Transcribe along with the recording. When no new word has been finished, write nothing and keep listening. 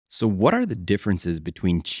So, what are the differences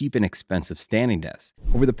between cheap and expensive standing desks?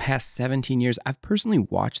 Over the past 17 years, I've personally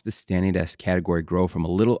watched the standing desk category grow from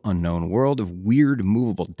a little unknown world of weird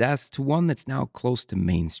movable desks to one that's now close to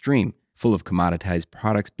mainstream, full of commoditized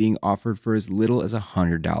products being offered for as little as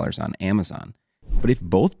 $100 on Amazon. But if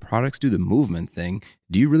both products do the movement thing,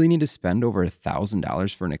 do you really need to spend over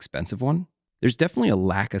 $1,000 for an expensive one? There's definitely a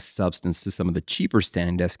lack of substance to some of the cheaper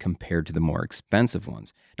standing desks compared to the more expensive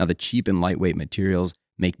ones. Now, the cheap and lightweight materials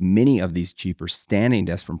make many of these cheaper standing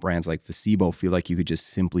desks from brands like Facebo feel like you could just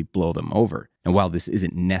simply blow them over. And while this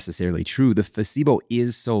isn't necessarily true, the Facebo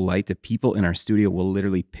is so light that people in our studio will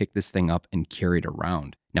literally pick this thing up and carry it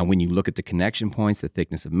around. Now, when you look at the connection points, the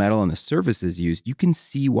thickness of metal, and the surfaces used, you can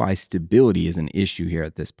see why stability is an issue here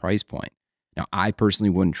at this price point. Now, I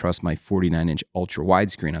personally wouldn't trust my 49-inch ultra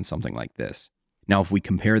widescreen on something like this. Now, if we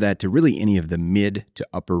compare that to really any of the mid to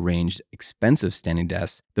upper range expensive standing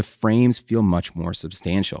desks, the frames feel much more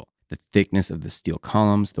substantial. The thickness of the steel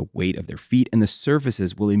columns, the weight of their feet, and the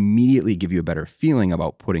surfaces will immediately give you a better feeling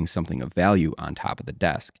about putting something of value on top of the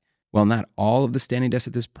desk. While not all of the standing desks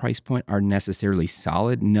at this price point are necessarily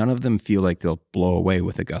solid, none of them feel like they'll blow away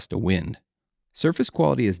with a gust of wind. Surface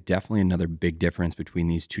quality is definitely another big difference between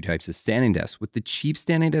these two types of standing desks, with the cheap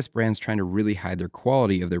standing desk brands trying to really hide their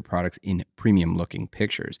quality of their products in premium-looking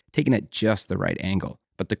pictures, taken at just the right angle.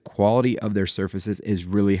 But the quality of their surfaces is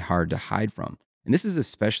really hard to hide from. And this is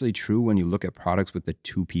especially true when you look at products with the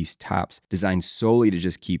two-piece tops, designed solely to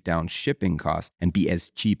just keep down shipping costs and be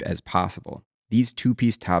as cheap as possible. These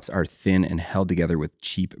two-piece tops are thin and held together with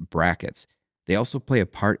cheap brackets. They also play a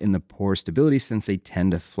part in the poor stability since they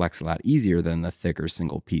tend to flex a lot easier than the thicker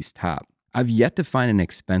single-piece top. I've yet to find an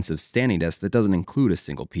expensive standing desk that doesn't include a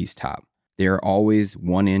single-piece top. They are always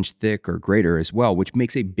 1 inch thick or greater as well, which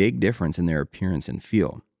makes a big difference in their appearance and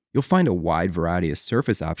feel. You'll find a wide variety of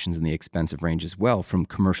surface options in the expensive range as well, from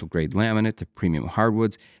commercial-grade laminate to premium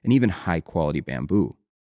hardwoods and even high-quality bamboo.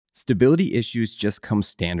 Stability issues just come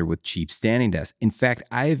standard with cheap standing desks. In fact,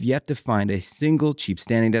 I have yet to find a single cheap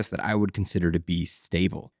standing desk that I would consider to be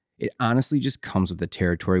stable. It honestly just comes with the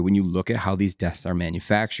territory when you look at how these desks are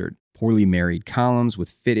manufactured. Poorly married columns with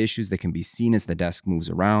fit issues that can be seen as the desk moves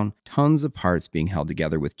around, tons of parts being held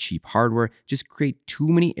together with cheap hardware just create too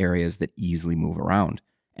many areas that easily move around.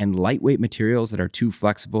 And lightweight materials that are too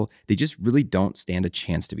flexible, they just really don't stand a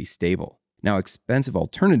chance to be stable. Now, expensive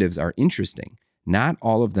alternatives are interesting. Not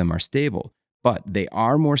all of them are stable, but they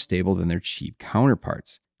are more stable than their cheap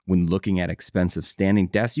counterparts. When looking at expensive standing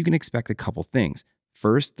desks, you can expect a couple things.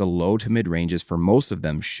 First, the low to mid ranges for most of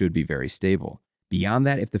them should be very stable. Beyond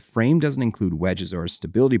that, if the frame doesn't include wedges or a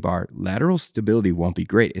stability bar, lateral stability won't be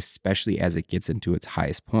great, especially as it gets into its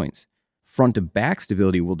highest points. Front to back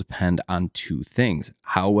stability will depend on two things.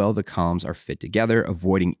 How well the columns are fit together,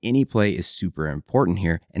 avoiding any play is super important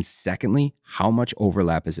here. And secondly, how much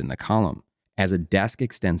overlap is in the column. As a desk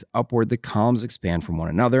extends upward, the columns expand from one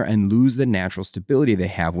another and lose the natural stability they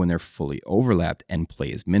have when they're fully overlapped and play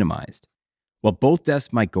is minimized. While both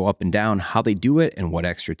desks might go up and down, how they do it and what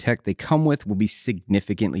extra tech they come with will be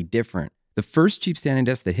significantly different. The first cheap standing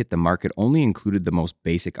desk that hit the market only included the most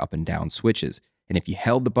basic up and down switches, and if you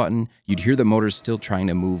held the button, you'd hear the motors still trying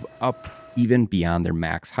to move up even beyond their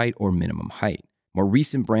max height or minimum height. More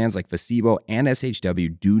recent brands like Facebo and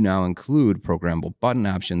SHW do now include programmable button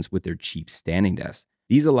options with their cheap standing desks.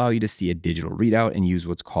 These allow you to see a digital readout and use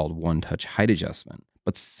what's called one-touch height adjustment.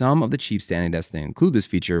 But some of the cheap standing desks that include this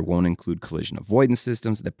feature won't include collision avoidance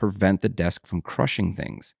systems that prevent the desk from crushing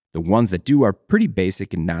things. The ones that do are pretty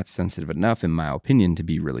basic and not sensitive enough, in my opinion, to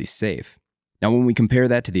be really safe. Now, when we compare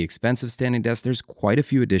that to the expensive standing desk, there's quite a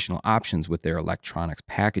few additional options with their electronics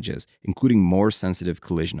packages, including more sensitive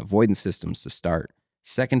collision avoidance systems to start.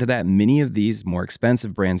 Second to that, many of these more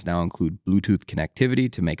expensive brands now include Bluetooth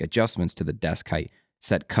connectivity to make adjustments to the desk height,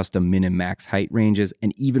 set custom min and max height ranges,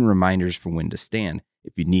 and even reminders for when to stand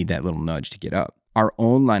if you need that little nudge to get up. Our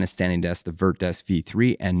own line of standing desks, the VertDesk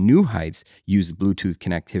V3 and New Heights, use Bluetooth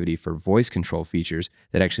connectivity for voice control features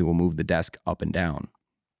that actually will move the desk up and down.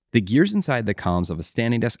 The gears inside the columns of a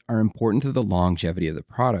standing desk are important to the longevity of the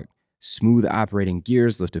product. Smooth operating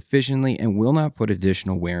gears lift efficiently and will not put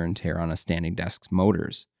additional wear and tear on a standing desk's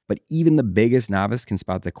motors. But even the biggest novice can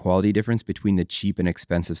spot the quality difference between the cheap and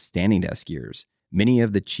expensive standing desk gears. Many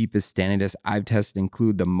of the cheapest standing desks I've tested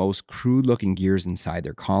include the most crude-looking gears inside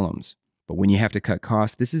their columns. But when you have to cut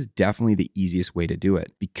costs, this is definitely the easiest way to do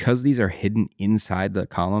it, because these are hidden inside the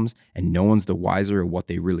columns and no one's the wiser of what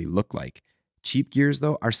they really look like. Cheap gears,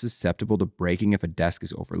 though, are susceptible to breaking if a desk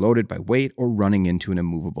is overloaded by weight or running into an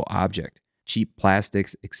immovable object. Cheap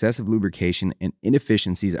plastics, excessive lubrication, and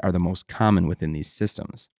inefficiencies are the most common within these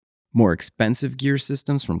systems. More expensive gear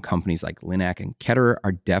systems from companies like Linac and Ketterer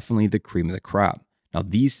are definitely the cream of the crop. Now,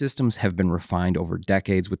 these systems have been refined over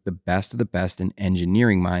decades with the best of the best in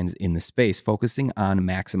engineering minds in the space, focusing on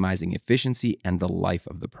maximizing efficiency and the life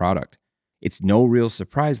of the product. It's no real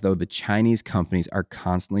surprise, though, that Chinese companies are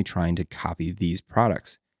constantly trying to copy these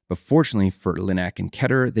products. But fortunately for Linac and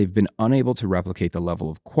Ketterer, they've been unable to replicate the level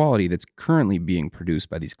of quality that's currently being produced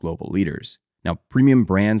by these global leaders. Now, premium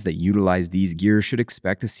brands that utilize these gears should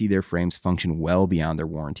expect to see their frames function well beyond their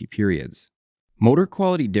warranty periods. Motor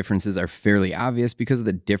quality differences are fairly obvious because of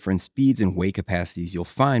the different speeds and weight capacities you'll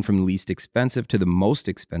find from the least expensive to the most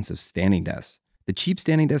expensive standing desks. The cheap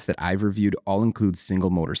standing desks that I've reviewed all include single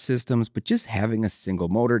motor systems, but just having a single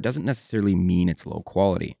motor doesn't necessarily mean it's low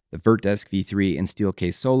quality. The VertDesk V3 and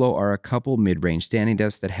Steelcase Solo are a couple mid-range standing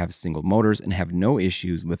desks that have single motors and have no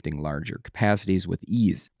issues lifting larger capacities with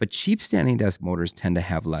ease. But cheap standing desk motors tend to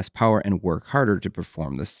have less power and work harder to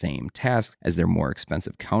perform the same tasks as their more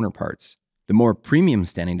expensive counterparts. The more premium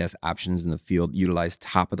standing desk options in the field utilize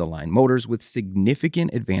top-of-the-line motors with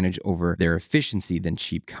significant advantage over their efficiency than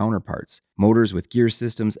cheap counterparts. Motors with gear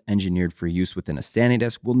systems engineered for use within a standing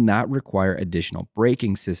desk will not require additional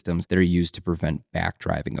braking systems that are used to prevent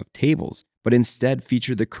backdriving of tables, but instead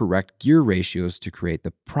feature the correct gear ratios to create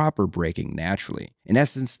the proper braking naturally. In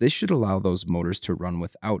essence, this should allow those motors to run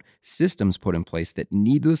without systems put in place that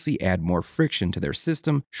needlessly add more friction to their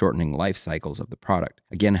system, shortening life cycles of the product.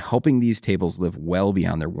 Again, helping these tables live well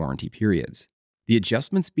beyond their warranty periods. The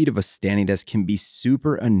adjustment speed of a standing desk can be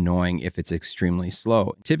super annoying if it's extremely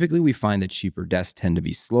slow. Typically, we find that cheaper desks tend to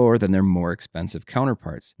be slower than their more expensive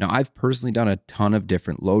counterparts. Now, I've personally done a ton of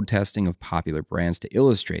different load testing of popular brands to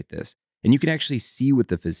illustrate this. And you can actually see with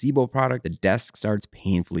the Fazebo product, the desk starts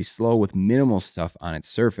painfully slow with minimal stuff on its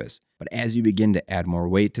surface. But as you begin to add more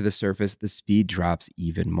weight to the surface, the speed drops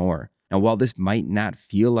even more. Now, while this might not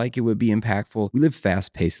feel like it would be impactful, we live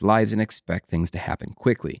fast-paced lives and expect things to happen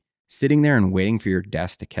quickly. Sitting there and waiting for your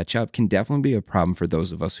desk to catch up can definitely be a problem for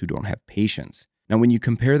those of us who don't have patience. Now, when you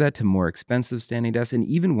compare that to more expensive standing desks and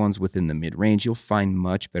even ones within the mid-range, you'll find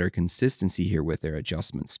much better consistency here with their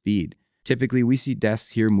adjustment speed. Typically, we see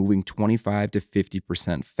desks here moving 25 to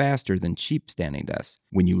 50% faster than cheap standing desks.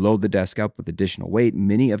 When you load the desk up with additional weight,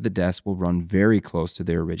 many of the desks will run very close to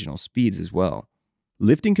their original speeds as well.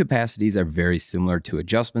 Lifting capacities are very similar to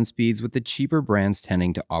adjustment speeds, with the cheaper brands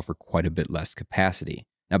tending to offer quite a bit less capacity.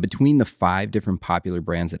 Now, between the 5 different popular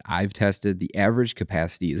brands that I've tested, the average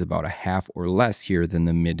capacity is about a half or less here than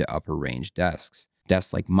the mid to upper range desks.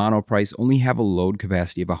 Desks like Monoprice only have a load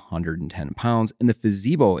capacity of 110 pounds, and the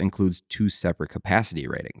Fazebo includes 2 separate capacity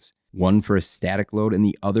ratings, one for a static load and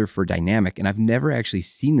the other for dynamic, and I've never actually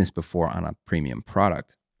seen this before on a premium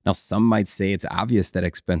product. Now, some might say it's obvious that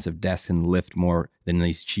expensive desks can lift more than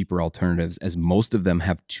these cheaper alternatives, as most of them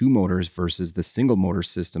have 2 motors versus the single motor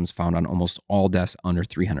systems found on almost all desks under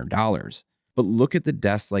 $300. But look at the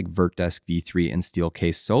desks like VertDesk V3 and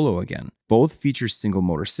Steelcase Solo again. Both feature single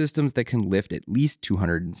motor systems that can lift at least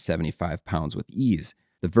 275 pounds with ease.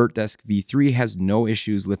 The VertDesk V3 has no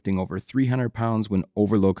issues lifting over 300 pounds when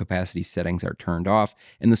overload capacity settings are turned off,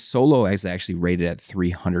 and the Solo is actually rated at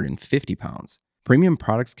 350 pounds. Premium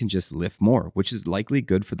products can just lift more, which is likely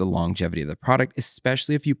good for the longevity of the product,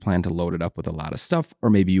 especially if you plan to load it up with a lot of stuff, or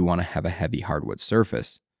maybe you want to have a heavy hardwood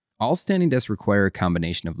surface. All standing desks require a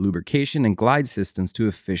combination of lubrication and glide systems to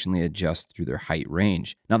efficiently adjust through their height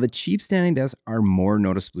range. Now, the cheap standing desks are more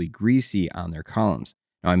noticeably greasy on their columns.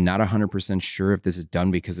 Now, I'm not 100% sure if this is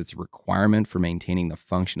done because it's a requirement for maintaining the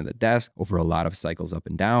function of the desk over a lot of cycles up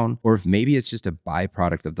and down, or if maybe it's just a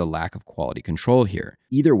byproduct of the lack of quality control here.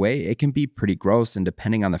 Either way, it can be pretty gross, and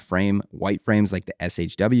depending on the frame, white frames like the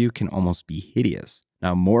SHW can almost be hideous.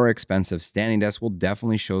 Now, more expensive standing desks will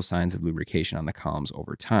definitely show signs of lubrication on the columns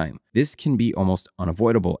over time. This can be almost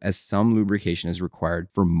unavoidable, as some lubrication is required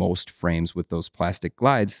for most frames with those plastic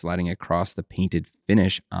glides sliding across the painted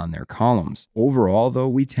finish on their columns. Overall, though,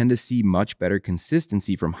 we tend to see much better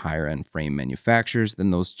consistency from higher-end frame manufacturers than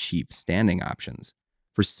those cheap standing options.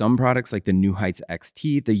 For some products like the New Heights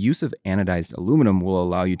XT, the use of anodized aluminum will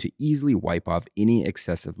allow you to easily wipe off any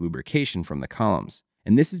excessive lubrication from the columns.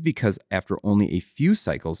 And this is because after only a few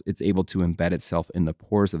cycles, it's able to embed itself in the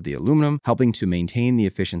pores of the aluminum, helping to maintain the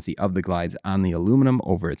efficiency of the glides on the aluminum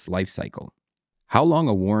over its life cycle. How long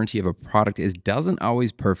a warranty of a product is doesn't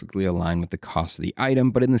always perfectly align with the cost of the item,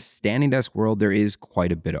 but in the standing desk world, there is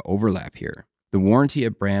quite a bit of overlap here. The warranty a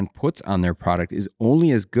brand puts on their product is only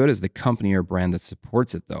as good as the company or brand that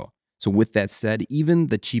supports it, though. So with that said, even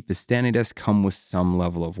the cheapest standing desks come with some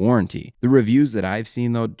level of warranty. The reviews that I've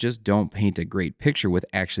seen though just don't paint a great picture with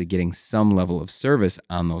actually getting some level of service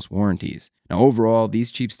on those warranties. Now overall, these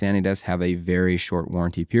cheap standing desks have a very short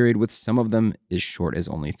warranty period, with some of them as short as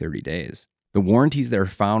only 30 days. The warranties that are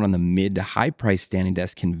found on the mid to high price standing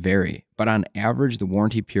desks can vary, but on average, the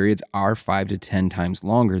warranty periods are 5 to 10 times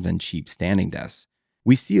longer than cheap standing desks.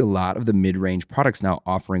 We see a lot of the mid-range products now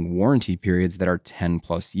offering warranty periods that are 10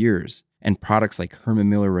 plus years, and products like Herman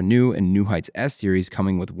Miller Renew and New Heights S Series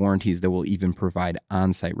coming with warranties that will even provide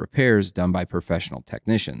on-site repairs done by professional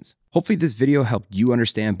technicians. Hopefully this video helped you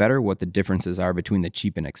understand better what the differences are between the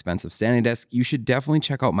cheap and expensive standing desk. You should definitely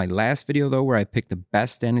check out my last video though, where I picked the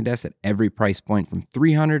best standing desk at every price point from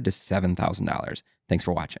 $300 to $7,000. Thanks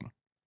for watching.